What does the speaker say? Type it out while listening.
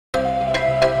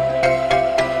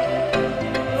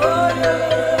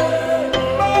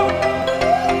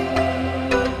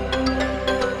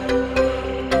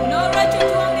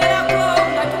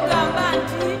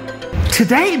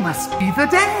Today must be the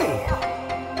day.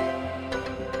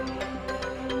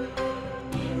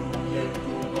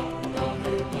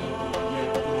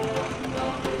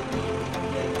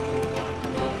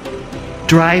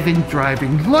 Driving,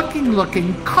 driving, looking,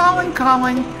 looking, calling,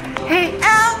 calling. Hey,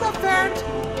 elephant,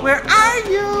 where are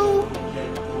you?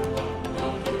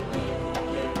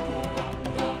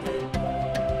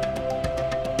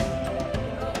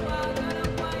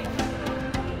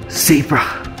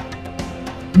 Zebra.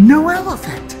 No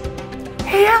elephant.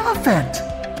 Hey, elephant,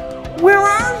 where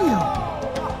are you?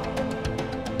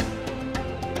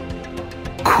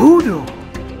 Kudu.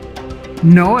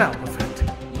 No elephant.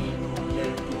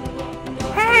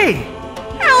 Hey,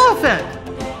 elephant,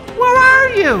 where are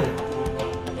you?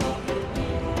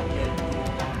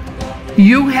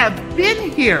 You have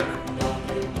been here.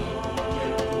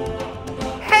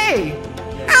 Hey,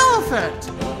 elephant,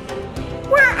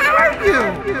 where are you?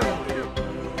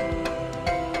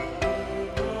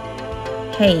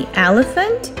 Hey,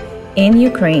 elephant in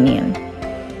Ukrainian.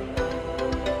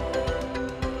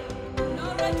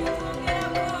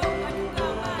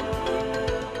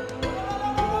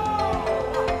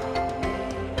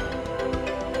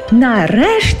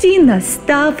 Нарешті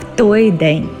настав той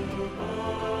день.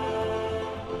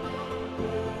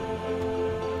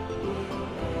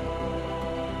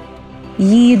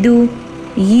 Їду,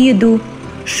 їду,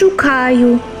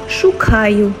 шукаю,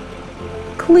 шукаю,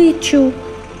 кличу,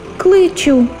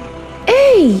 кличу.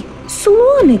 Ей,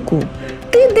 слонику,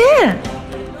 ти де?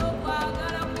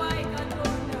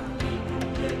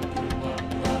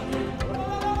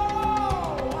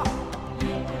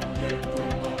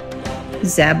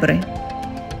 Зебри.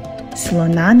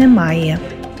 Слона немає.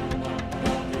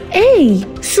 Ей,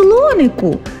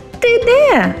 слонику, ти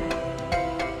де?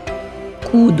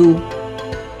 Куду.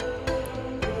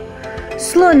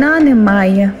 Слона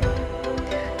немає.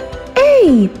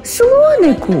 Ей,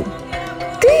 слонику,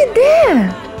 ти де?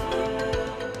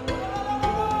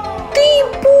 Ти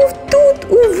був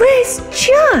тут увесь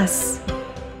час.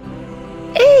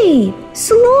 Ей,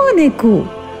 слонику,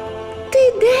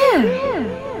 ти де?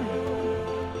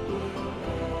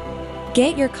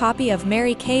 Get your copy of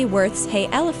Mary Kay Worth's Hey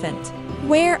Elephant,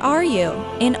 Where Are You?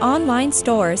 In online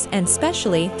stores and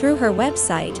specially through her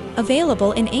website,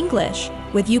 available in English,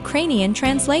 with Ukrainian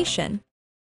translation.